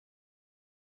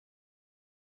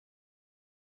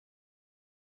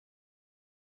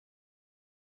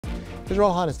His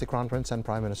Royal Highness the Crown Prince and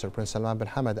Prime Minister Prince Salman bin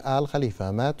Hamad Al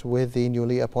Khalifa met with the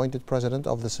newly appointed President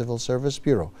of the Civil Service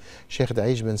Bureau, Sheikh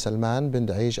Daeij bin Salman bin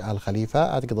Daeij Al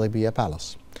Khalifa at Qudaybiya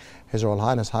Palace. His Royal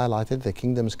Highness highlighted the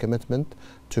Kingdom's commitment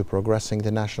to progressing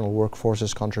the national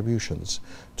workforce's contributions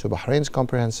to Bahrain's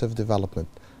comprehensive development,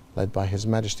 led by His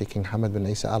Majesty King Hamad bin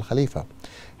Isa Al Khalifa.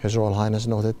 His Royal Highness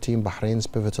noted Team Bahrain's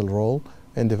pivotal role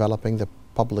in developing the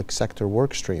public sector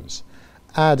work streams,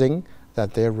 adding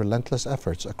that their relentless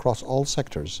efforts across all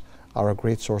sectors are a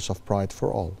great source of pride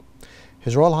for all.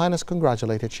 His Royal Highness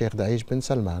congratulated Sheikh Daeij bin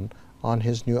Salman on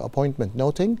his new appointment,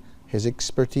 noting his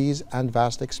expertise and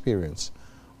vast experience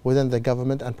within the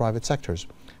government and private sectors.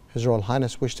 His Royal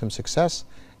Highness wished him success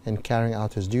in carrying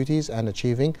out his duties and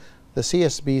achieving the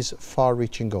CSB's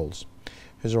far-reaching goals.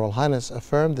 His Royal Highness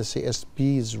affirmed the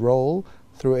CSB's role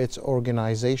through its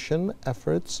organization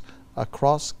efforts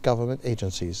across government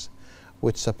agencies,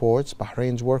 which supports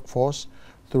Bahrain's workforce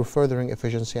through furthering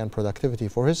efficiency and productivity.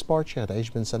 For his part, Sheikh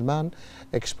Daeij bin Salman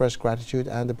expressed gratitude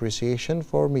and appreciation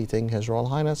for meeting His Royal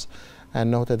Highness and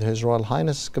noted His Royal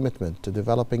Highness's commitment to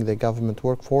developing the government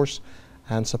workforce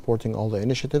and supporting all the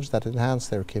initiatives that enhance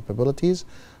their capabilities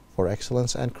for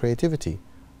excellence and creativity,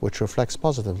 which reflects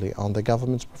positively on the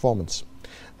government's performance.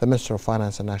 The Minister of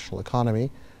Finance and National Economy,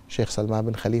 Sheikh Salman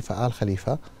bin Khalifa Al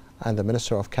Khalifa, and the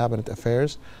Minister of Cabinet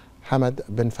Affairs, Hamad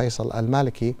bin Faisal Al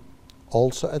Maliki,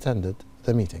 also attended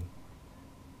the meeting.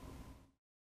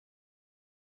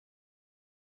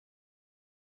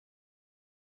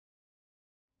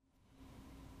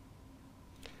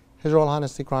 His Royal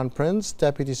Highness the Crown Prince,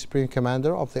 Deputy Supreme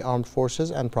Commander of the Armed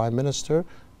Forces and Prime Minister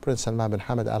Prince Salman bin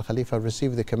Hamad Al Khalifa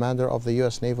received the Commander of the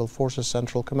U.S. Naval Forces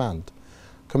Central Command,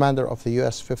 Commander of the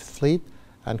U.S. Fifth Fleet,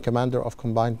 and Commander of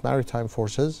Combined Maritime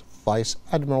Forces, Vice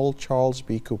Admiral Charles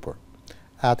B. Cooper,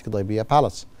 at Qudaybiya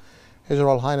Palace. His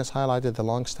Royal Highness highlighted the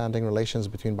long-standing relations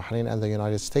between Bahrain and the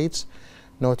United States,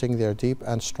 noting their deep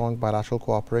and strong bilateral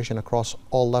cooperation across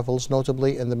all levels,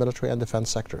 notably in the military and defense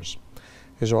sectors.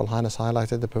 His Royal Highness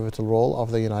highlighted the pivotal role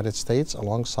of the United States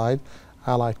alongside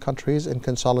allied countries in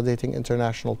consolidating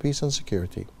international peace and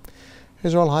security.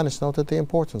 His Royal Highness noted the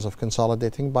importance of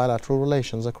consolidating bilateral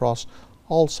relations across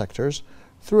all sectors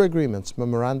through agreements,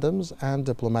 memorandums, and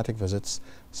diplomatic visits,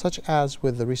 such as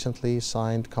with the recently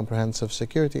signed Comprehensive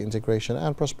Security Integration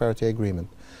and Prosperity Agreement.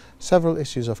 Several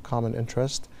issues of common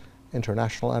interest,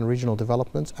 international and regional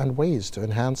developments, and ways to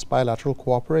enhance bilateral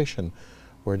cooperation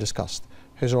were discussed.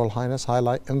 His Royal Highness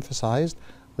emphasized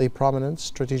the prominent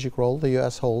strategic role the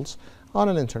U.S. holds on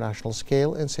an international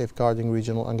scale in safeguarding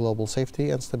regional and global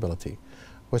safety and stability,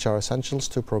 which are essentials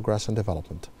to progress and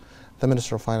development. The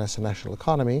Minister of Finance and National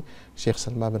Economy, Sheikh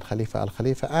Salman bin Khalifa Al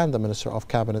Khalifa, and the Minister of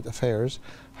Cabinet Affairs,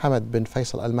 Hamad bin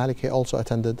Faisal Al Maliki, also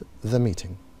attended the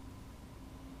meeting.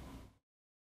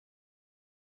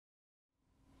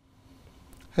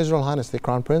 His Royal Highness the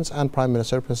Crown Prince and Prime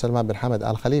Minister Prince Salman bin Hamad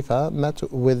Al Khalifa met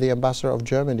with the Ambassador of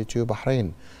Germany to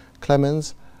Bahrain,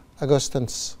 Clemens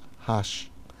Augustinus Hasch,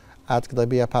 at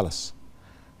Qudaybiya Palace.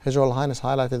 His Royal Highness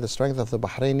highlighted the strength of the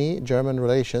Bahraini-German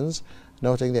relations,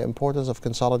 noting the importance of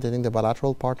consolidating the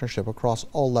bilateral partnership across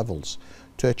all levels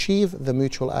to achieve the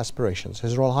mutual aspirations.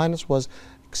 His Royal Highness was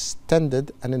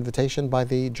extended an invitation by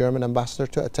the German ambassador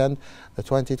to attend the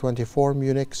 2024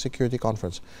 Munich Security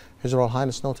Conference. His Royal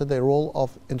Highness noted the role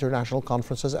of international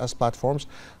conferences as platforms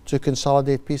to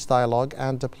consolidate peace dialogue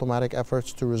and diplomatic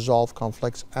efforts to resolve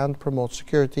conflicts and promote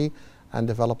security and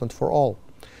development for all.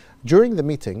 During the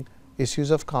meeting,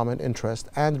 issues of common interest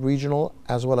and regional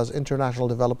as well as international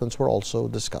developments were also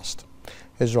discussed.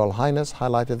 His Royal Highness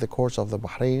highlighted the course of the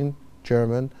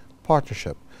Bahrain-German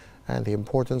partnership and the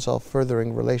importance of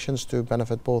furthering relations to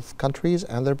benefit both countries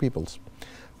and their peoples.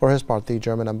 For his part, the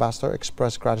German ambassador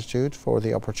expressed gratitude for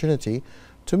the opportunity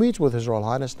to meet with His Royal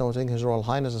Highness, noting His Royal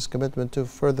Highness's commitment to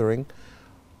furthering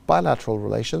bilateral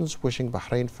relations, wishing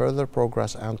Bahrain further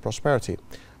progress and prosperity.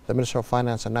 The Minister of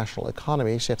Finance and National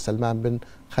Economy, Sheikh Salman bin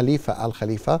Khalifa Al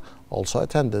Khalifa, also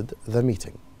attended the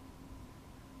meeting.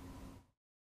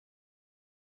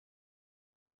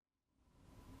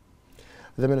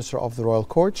 The Minister of the Royal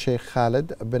Court, Sheikh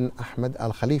Khalid bin Ahmed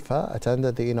Al Khalifa,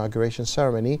 attended the inauguration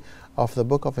ceremony of the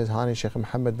book of His Highness Sheikh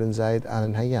Mohammed bin Zayed Al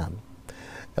Nahyan,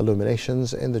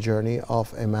 Illuminations in the Journey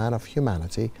of a Man of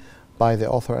Humanity, by the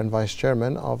author and Vice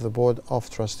Chairman of the Board of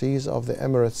Trustees of the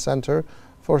Emirates Center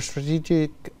for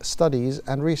Strategic Studies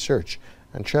and Research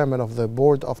and Chairman of the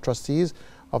Board of Trustees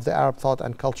of the Arab Thought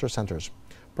and Culture Centers,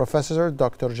 Professor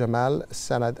Dr. Jamal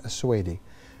Sanad Al-Suwaidi,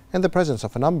 in the presence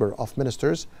of a number of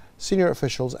ministers, senior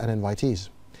officials, and invitees.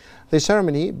 The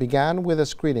ceremony began with a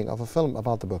screening of a film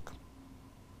about the book.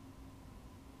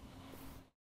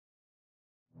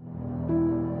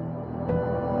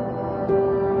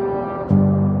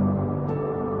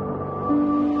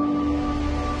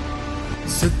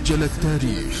 سجل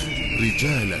التاريخ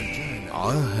رجالا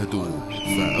عاهدوا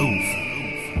فأوفوا،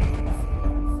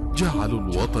 جعلوا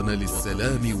الوطن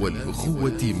للسلام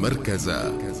والأخوة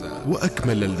مركزا،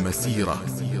 وأكمل المسيرة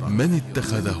من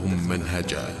اتخذهم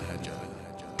منهجا.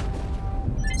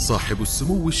 صاحب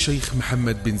السمو الشيخ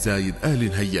محمد بن زايد آل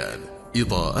نهيان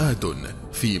إضاءات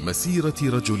في مسيرة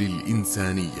رجل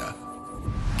الإنسانية.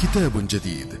 كتاب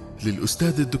جديد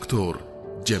للأستاذ الدكتور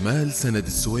جمال سند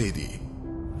السويدي،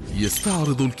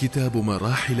 يستعرض الكتاب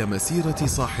مراحل مسيرة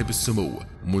صاحب السمو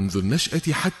منذ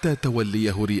النشأة حتى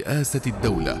توليه رئاسة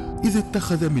الدولة، إذ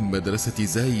اتخذ من مدرسة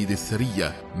زايد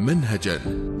الثرية منهجا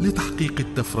لتحقيق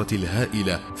الطفرة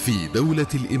الهائلة في دولة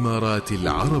الإمارات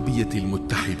العربية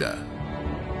المتحدة.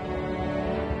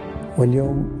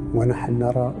 واليوم ونحن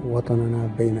نرى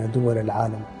وطننا بين دول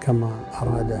العالم كما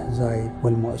أراده زايد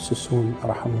والمؤسسون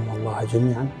رحمهم الله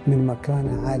جميعا من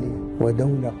مكانة عالية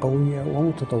ودولة قوية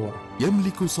ومتطورة.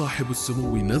 يملك صاحب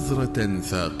السمو نظرة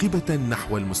ثاقبة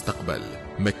نحو المستقبل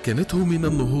مكنته من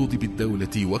النهوض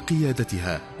بالدولة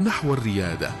وقيادتها نحو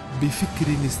الريادة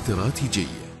بفكر استراتيجي.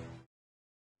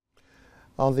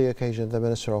 On the occasion, the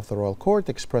Minister of the Royal Court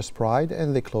expressed pride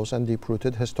in the close and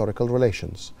deep-rooted historical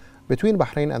relations between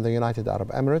Bahrain and the United Arab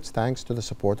Emirates, thanks to the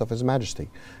support of His Majesty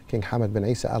King Hamad bin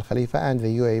Isa Al Khalifa and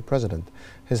the UAE President,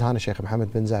 His Highness Sheikh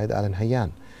Mohammed bin Zayed Al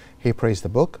Nahyan. He praised the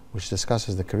book, which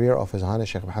discusses the career of His Highness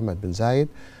Sheikh Mohammed bin Zayed,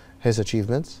 his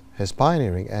achievements, his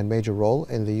pioneering and major role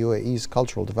in the UAE's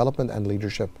cultural development and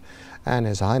leadership, and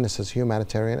His Highness's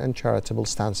humanitarian and charitable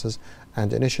stances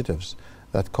and initiatives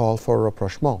that call for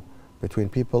rapprochement between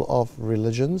people of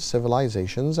religions,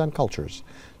 civilizations, and cultures,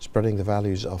 spreading the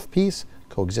values of peace,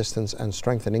 coexistence, and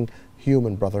strengthening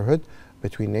human brotherhood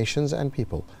between nations and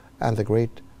people, and the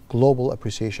great global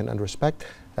appreciation and respect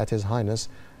that His Highness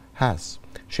has.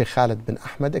 Sheikh Khalid bin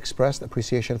Ahmed expressed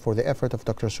appreciation for the effort of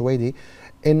Dr. Suwaidi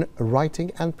in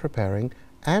writing and preparing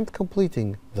and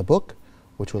completing the book,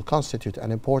 which will constitute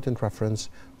an important reference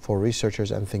for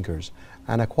researchers and thinkers,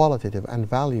 and a qualitative and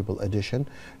valuable addition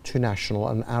to national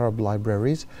and Arab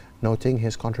libraries, noting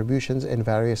his contributions in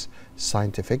various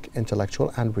scientific,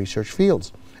 intellectual, and research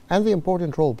fields, and the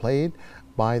important role played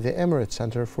by the Emirates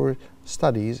Center for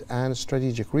Studies and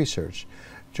Strategic Research.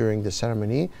 During the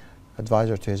ceremony,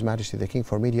 Advisor to His Majesty the King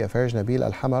for Media Affairs, Nabil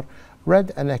Al-Hamar,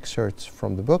 read an excerpt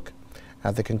from the book.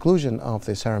 At the conclusion of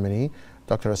the ceremony,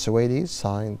 Dr. Suwaidi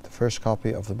signed the first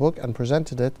copy of the book and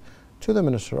presented it to the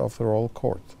Minister of the Royal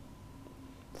Court.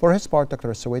 For his part, Dr.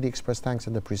 Suwaidi expressed thanks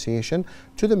and appreciation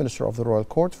to the Minister of the Royal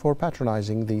Court for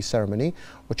patronizing the ceremony,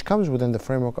 which comes within the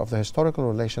framework of the historical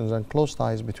relations and close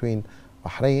ties between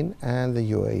Bahrain and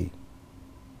the UAE.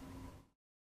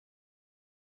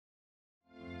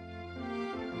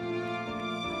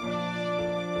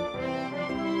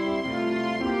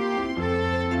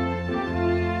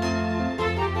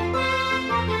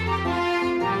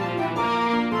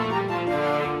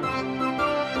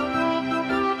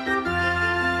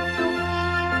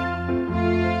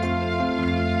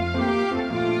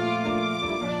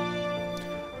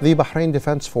 The Bahrain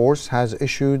Defense Force has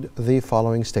issued the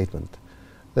following statement.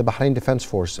 The Bahrain Defense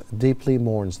Force deeply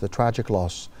mourns the tragic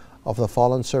loss of the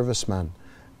fallen serviceman,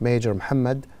 Major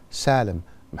Mohammed Salim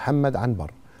Mohammed Anbar,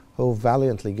 who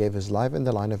valiantly gave his life in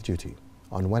the line of duty.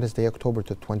 On Wednesday, October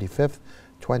 25th,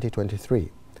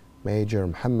 2023, Major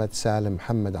Mohammed Salim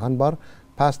Mohammed Anbar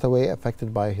passed away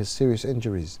affected by his serious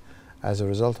injuries as a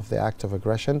result of the act of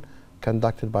aggression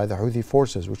conducted by the Houthi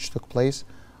forces, which took place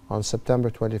on September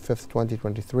 25,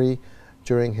 2023,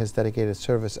 during his dedicated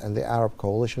service in the Arab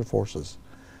Coalition Forces,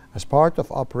 as part of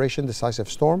Operation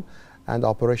Decisive Storm and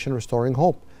Operation Restoring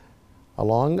Hope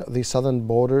along the southern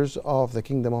borders of the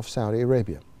Kingdom of Saudi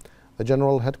Arabia. The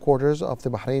General Headquarters of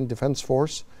the Bahrain Defense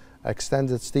Force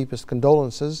extends its deepest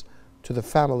condolences to the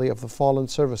family of the fallen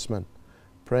serviceman,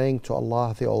 praying to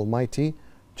Allah the Almighty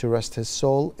to rest his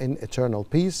soul in eternal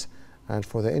peace and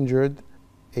for the injured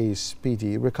a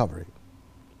speedy recovery.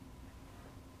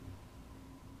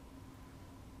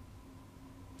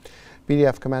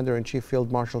 BDF Commander-in-Chief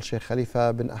Field Marshal Sheikh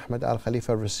Khalifa bin Ahmed Al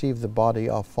Khalifa received the body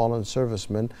of fallen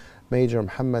serviceman Major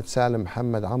Mohammed Salim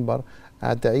Mohammed Anbar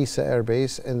at the Isa Air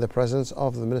Base in the presence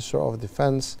of the Minister of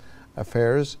Defense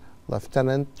Affairs,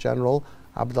 Lieutenant General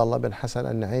Abdullah bin Hassan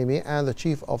Al-Naimi, and the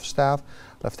Chief of Staff,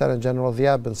 Lieutenant General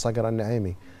Dhiab bin Sagar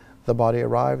Al-Naimi. The body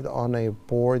arrived on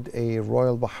board a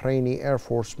Royal Bahraini Air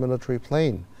Force military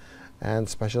plane, and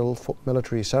special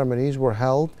military ceremonies were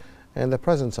held in the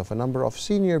presence of a number of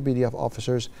senior BDF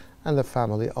officers and the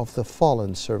family of the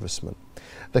fallen serviceman.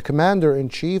 The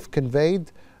Commander-in-Chief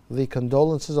conveyed the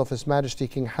condolences of His Majesty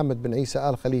King Hamad bin Isa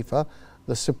Al Khalifa,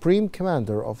 the Supreme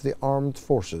Commander of the Armed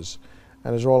Forces,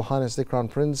 and His Royal Highness the Crown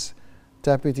Prince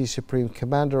Deputy Supreme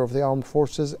Commander of the Armed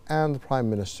Forces and the Prime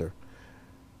Minister,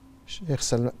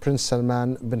 Prince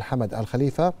Salman bin Hamad Al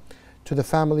Khalifa, to the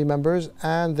family members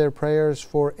and their prayers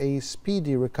for a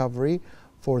speedy recovery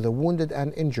for the wounded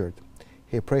and injured.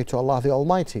 He prayed to Allah the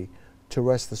Almighty to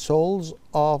rest the souls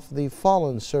of the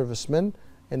fallen servicemen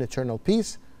in eternal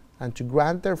peace and to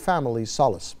grant their families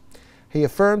solace. He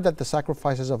affirmed that the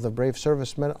sacrifices of the brave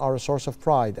servicemen are a source of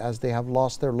pride as they have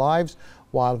lost their lives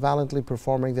while valiantly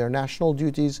performing their national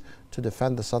duties to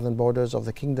defend the southern borders of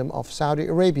the Kingdom of Saudi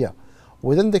Arabia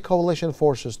within the coalition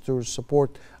forces to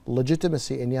support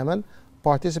legitimacy in Yemen,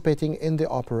 participating in the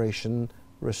operation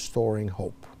Restoring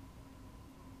Hope.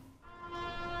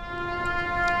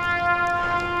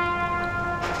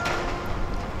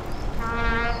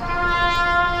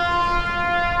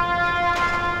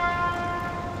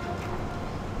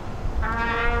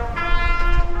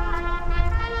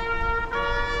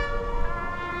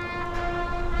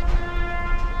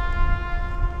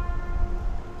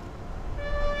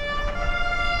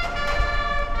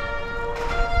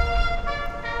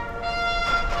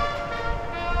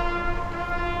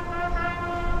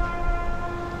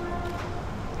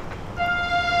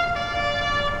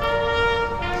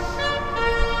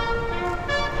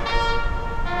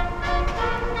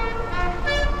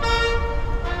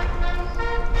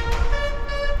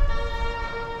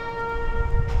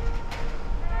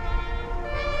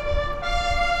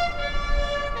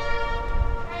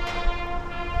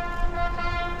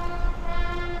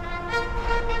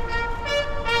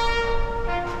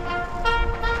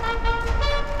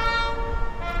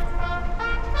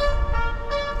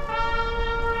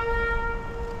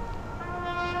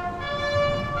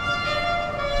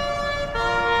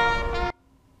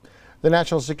 The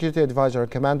National Security Advisor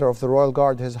and Commander of the Royal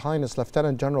Guard, His Highness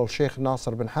Lieutenant General Sheikh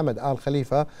Nasser bin Hamad Al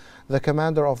Khalifa, the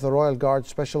Commander of the Royal Guard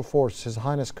Special Force, His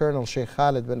Highness Colonel Sheikh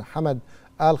Khalid bin Hamad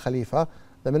Al Khalifa,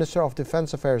 the Minister of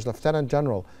Defense Affairs, Lieutenant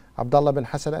General Abdullah bin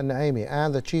Hassan Al Naimi,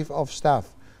 and the Chief of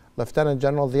Staff, Lieutenant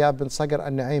General Diab bin Sagar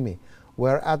Al Naimi,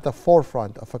 were at the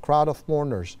forefront of a crowd of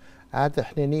mourners at the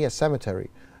Hniniya Cemetery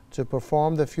to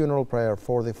perform the funeral prayer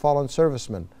for the fallen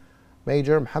servicemen.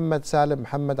 Major Muhammad Salim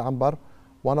Muhammad Ambar,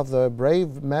 one of the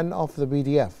brave men of the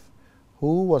BDF,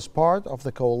 who was part of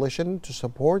the coalition to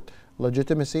support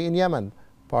legitimacy in Yemen,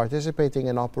 participating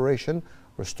in Operation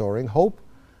Restoring Hope,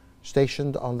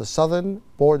 stationed on the southern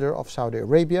border of Saudi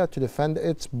Arabia to defend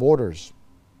its borders.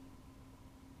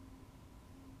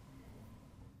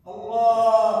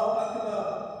 Allahu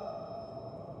Akbar.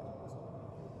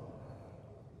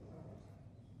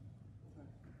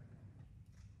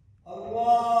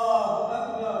 Allahu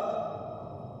Akbar.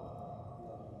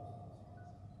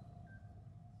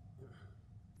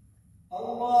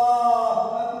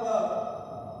 Allahu Akbar.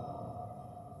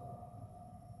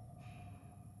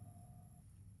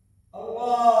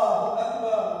 Allahu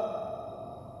Akbar.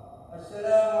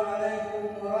 Assalamu alaikum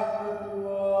wa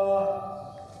rahmatullah.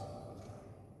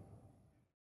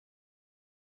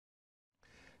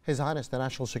 His Highness the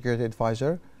National Security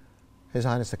Advisor, His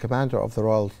Highness the Commander of the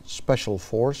Royal Special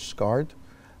Force Guard,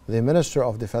 the Minister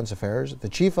of Defense Affairs, the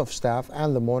Chief of Staff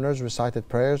and the mourners recited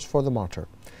prayers for the martyr.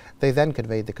 They then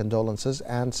conveyed the condolences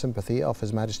and sympathy of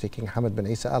His Majesty King Hamad bin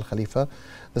Isa Al Khalifa,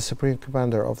 the Supreme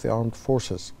Commander of the Armed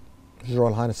Forces, His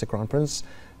Royal Highness the Crown Prince,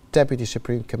 Deputy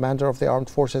Supreme Commander of the Armed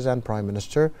Forces and Prime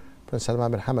Minister, Prince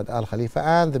Salman bin Hamad Al Khalifa,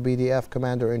 and the BDF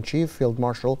Commander-in-Chief, Field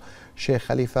Marshal Sheikh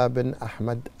Khalifa bin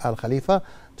Ahmed Al Khalifa,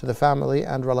 to the family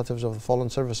and relatives of the fallen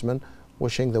servicemen,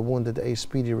 wishing the wounded a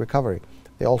speedy recovery.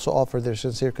 They also offered their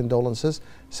sincere condolences,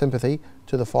 sympathy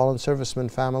to the fallen servicemen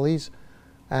families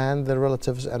and their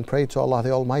relatives, and prayed to Allah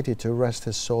the Almighty to rest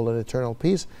his soul in eternal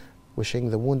peace,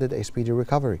 wishing the wounded a speedy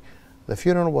recovery. The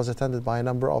funeral was attended by a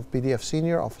number of BDF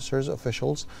senior officers,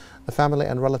 officials, the family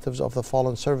and relatives of the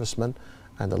fallen servicemen,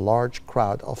 and a large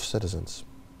crowd of citizens.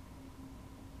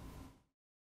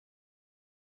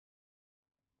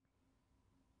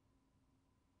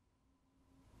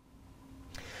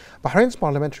 Bahrain's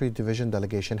Parliamentary Division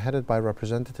delegation, headed by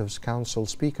Representatives Council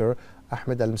Speaker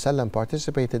Ahmed Al-Musallam,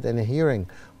 participated in a hearing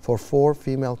for 4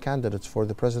 female candidates for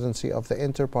the presidency of the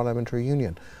Inter-Parliamentary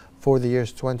Union for the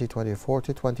years 2024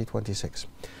 to 2026.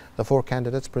 The 4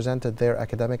 candidates presented their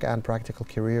academic and practical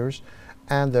careers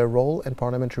and their role in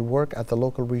parliamentary work at the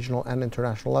local, regional and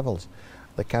international levels.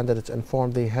 The candidates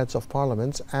informed the heads of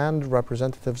parliaments and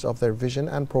representatives of their vision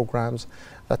and programs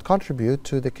that contribute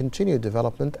to the continued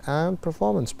development and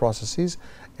performance processes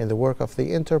in the work of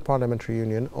the Inter-Parliamentary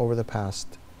Union over the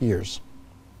past years.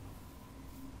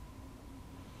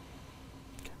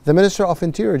 The Minister of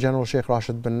Interior, General Sheikh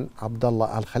Rashid bin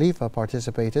Abdullah Al Khalifa,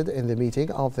 participated in the meeting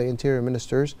of the Interior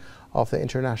Ministers of the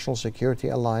International Security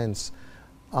Alliance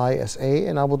ISA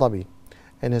in Abu Dhabi.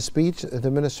 In his speech,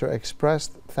 the minister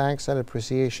expressed thanks and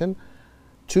appreciation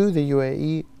to the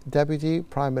UAE Deputy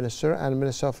Prime Minister and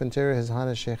Minister of Interior, His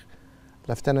Highness Sheikh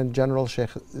Lieutenant General Sheikh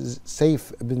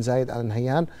Saif bin Zayed Al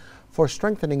Nahyan, for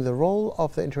strengthening the role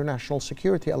of the International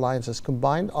Security Alliance's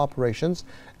combined operations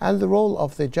and the role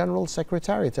of the General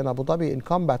Secretariat in Abu Dhabi in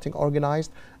combating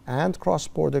organized and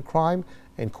cross-border crime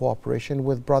in cooperation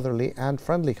with brotherly and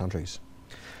friendly countries.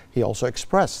 He also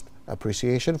expressed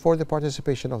appreciation for the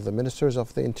participation of the Ministers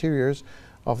of the Interiors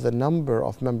of the number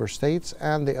of member states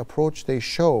and the approach they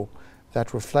show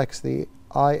that reflects the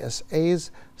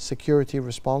ISA's security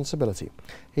responsibility.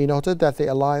 He noted that the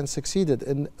alliance succeeded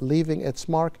in leaving its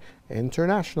mark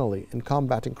internationally in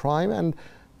combating crime and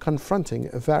confronting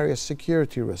various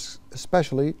security risks,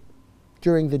 especially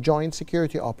during the joint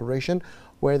security operation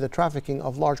where the trafficking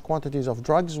of large quantities of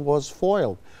drugs was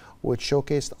foiled, which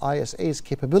showcased ISA's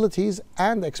capabilities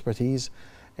and expertise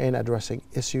in addressing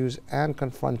issues and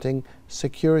confronting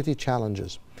security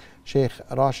challenges. Sheikh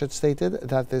Rashid stated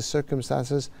that the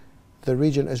circumstances the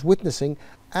region is witnessing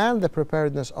and the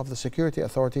preparedness of the security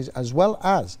authorities, as well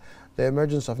as the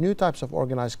emergence of new types of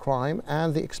organized crime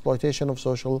and the exploitation of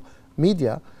social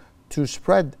media to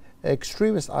spread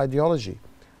extremist ideology,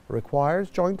 requires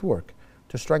joint work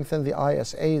to strengthen the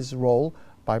ISA's role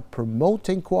by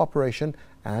promoting cooperation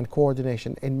and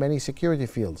coordination in many security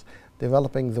fields,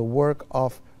 developing the work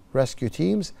of rescue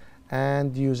teams,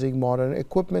 and using modern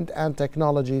equipment and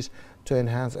technologies to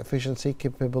enhance efficiency,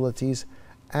 capabilities,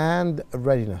 and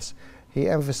readiness. He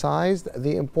emphasized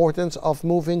the importance of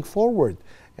moving forward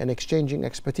and exchanging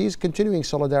expertise, continuing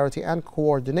solidarity and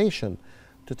coordination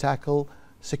to tackle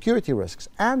security risks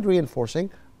and reinforcing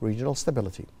regional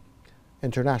stability,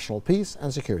 international peace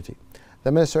and security.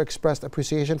 The minister expressed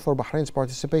appreciation for Bahrain's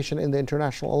participation in the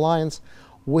international alliance,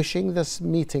 wishing this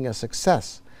meeting a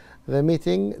success. The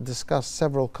meeting discussed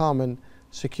several common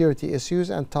security issues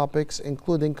and topics,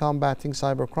 including combating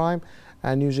cybercrime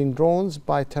and using drones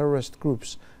by terrorist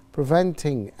groups,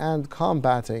 preventing and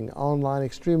combating online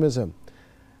extremism,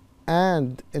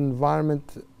 and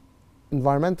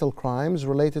environmental crimes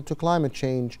related to climate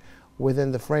change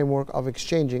within the framework of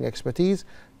exchanging expertise,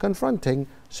 confronting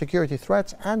security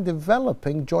threats, and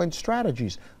developing joint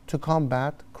strategies to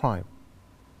combat crime.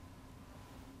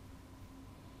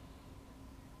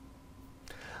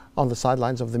 On the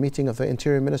sidelines of the meeting of the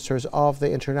Interior Ministers of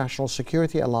the International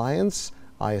Security Alliance,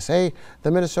 ISA,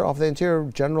 the Minister of the Interior,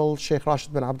 General Sheikh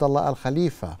Rashid bin Abdullah Al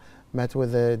Khalifa, met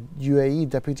with the UAE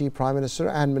Deputy Prime Minister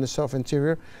and Minister of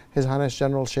Interior, His Highness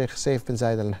General Sheikh Saif bin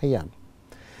Zayed Al Nahyan.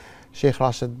 Sheikh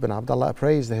Rashid bin Abdullah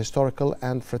praised the historical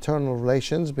and fraternal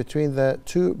relations between the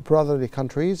two brotherly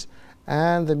countries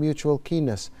and the mutual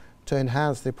keenness to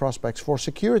enhance the prospects for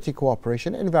security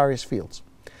cooperation in various fields.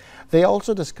 They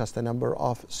also discussed a number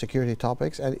of security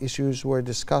topics, and issues were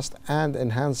discussed and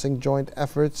enhancing joint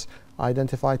efforts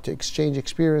identified to exchange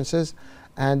experiences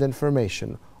and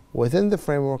information within the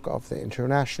framework of the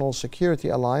International Security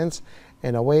Alliance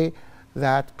in a way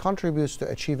that contributes to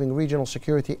achieving regional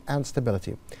security and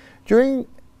stability. During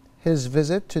his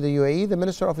visit to the UAE, the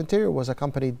Minister of Interior was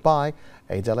accompanied by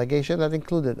a delegation that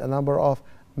included a number of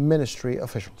ministry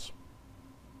officials.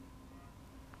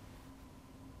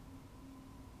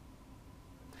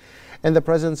 In the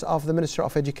presence of the Minister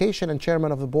of Education and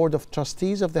Chairman of the Board of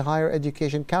Trustees of the Higher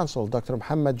Education Council, Dr.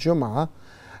 Muhammad Jum'a,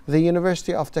 the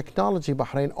University of Technology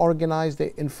Bahrain organized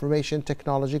the Information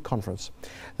Technology Conference.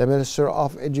 The Minister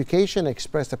of Education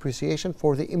expressed appreciation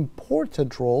for the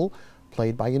important role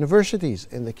played by universities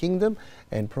in the kingdom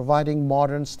in providing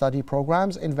modern study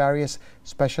programs in various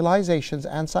specializations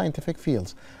and scientific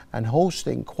fields, and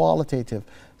hosting qualitative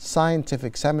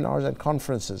scientific seminars and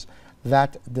conferences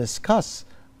that discuss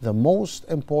the most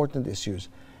important issues.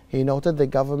 He noted the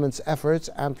government's efforts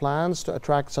and plans to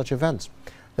attract such events.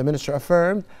 The minister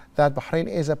affirmed that Bahrain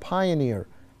is a pioneer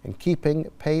in keeping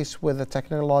pace with the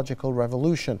technological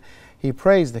revolution. He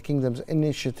praised the kingdom's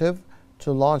initiative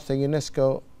to launch the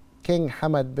UNESCO King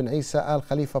Hamad bin Isa Al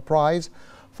Khalifa Prize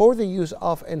for the use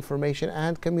of information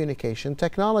and communication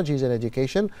technologies in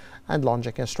education, and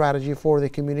launching a strategy for the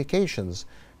communications,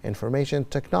 information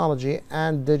technology,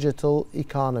 and digital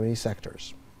economy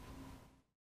sectors.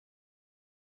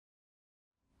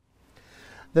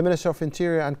 The Minister of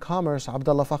Interior and Commerce,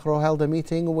 Abdullah Fakhro, held a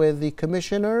meeting with the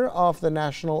Commissioner of the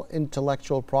National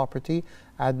Intellectual Property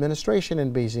Administration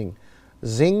in Beijing,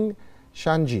 Xing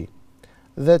Shanji.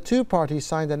 The two parties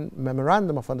signed a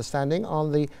memorandum of understanding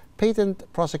on the Patent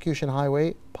Prosecution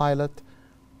Highway pilot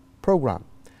program.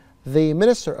 The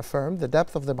minister affirmed the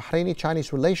depth of the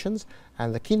Bahraini-Chinese relations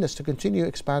and the keenness to continue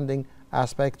expanding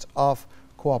aspects of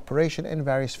cooperation in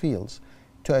various fields.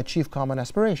 to achieve common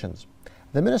aspirations.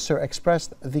 The minister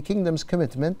expressed the kingdom's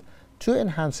commitment to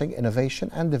enhancing innovation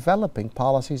and developing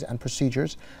policies and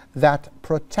procedures that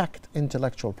protect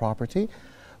intellectual property,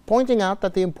 pointing out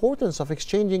that the importance of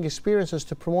exchanging experiences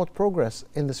to promote progress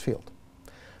in this field.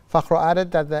 Fakhro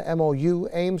added that the MOU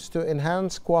aims to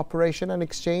enhance cooperation and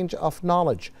exchange of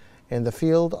knowledge in the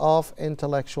field of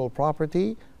intellectual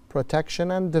property,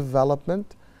 protection and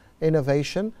development,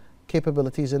 innovation,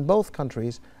 capabilities in both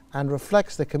countries, and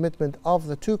reflects the commitment of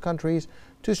the two countries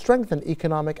to strengthen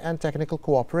economic and technical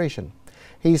cooperation.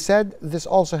 He said this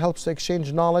also helps to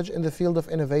exchange knowledge in the field of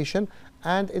innovation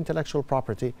and intellectual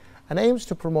property and aims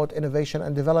to promote innovation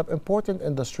and develop important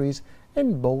industries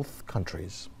in both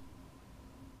countries.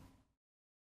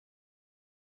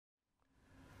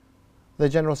 The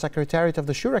General Secretariat of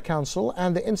the Shura Council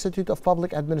and the Institute of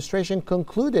Public Administration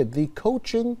concluded the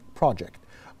coaching project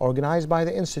organized by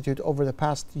the Institute over the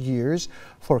past years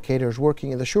for cadres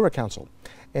working in the Shura Council.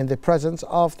 In the presence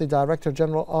of the Director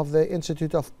General of the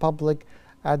Institute of Public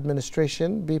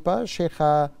Administration, BIPA,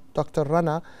 Sheikha Dr.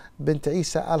 Rana bint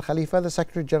Isa Al Khalifa, the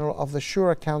Secretary General of the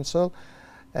Shura Council,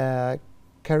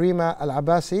 Karima Al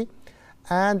Abbasi,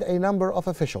 and a number of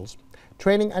officials.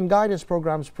 Training and guidance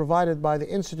programs provided by the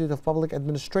Institute of Public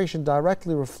Administration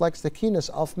directly reflects the keenness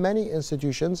of many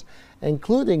institutions,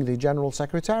 including the General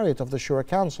Secretariat of the Shura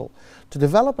Council, to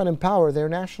develop and empower their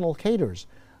national cadres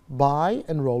by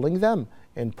enrolling them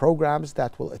in programs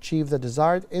that will achieve the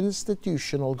desired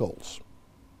institutional goals.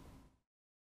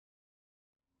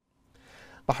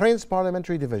 Bahrain's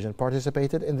Parliamentary Division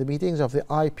participated in the meetings of the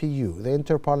IPU, the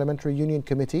Inter-Parliamentary Union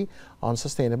Committee on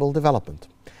Sustainable Development.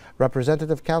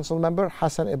 Representative Council Member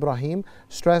Hassan Ibrahim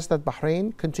stressed that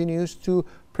Bahrain continues to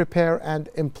prepare and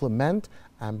implement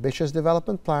ambitious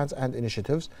development plans and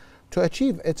initiatives to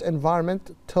achieve its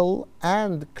environmental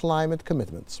and climate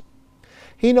commitments.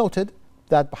 He noted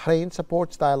that Bahrain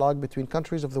supports dialogue between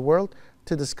countries of the world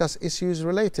to discuss issues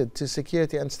related to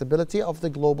security and stability of the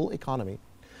global economy.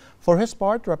 For his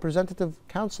part, Representative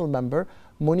Council Member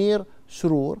Munir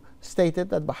Surur stated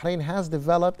that Bahrain has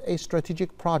developed a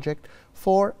strategic project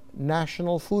for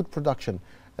national food production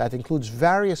that includes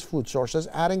various food sources,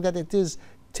 adding that it is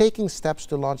taking steps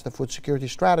to launch the Food Security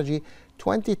Strategy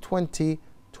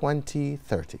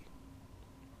 2020-2030.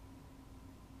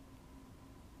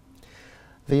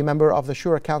 The member of the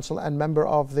Shura Council and member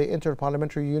of the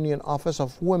Inter-Parliamentary Union Office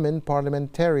of Women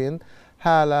Parliamentarian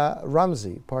Hala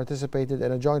Ramzi participated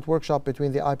in a joint workshop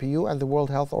between the IPU and the World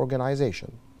Health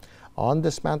Organization. On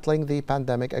dismantling the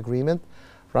pandemic agreement,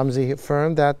 Ramzi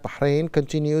affirmed that Bahrain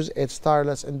continues its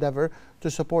tireless endeavor to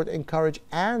support, encourage,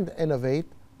 and innovate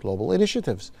global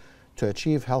initiatives to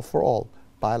achieve health for all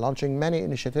by launching many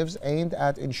initiatives aimed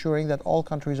at ensuring that all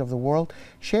countries of the world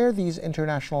share these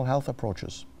international health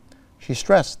approaches. She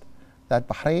stressed that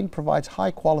Bahrain provides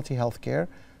high-quality healthcare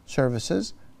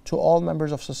services to all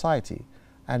members of society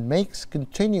and makes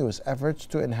continuous efforts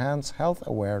to enhance health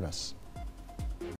awareness.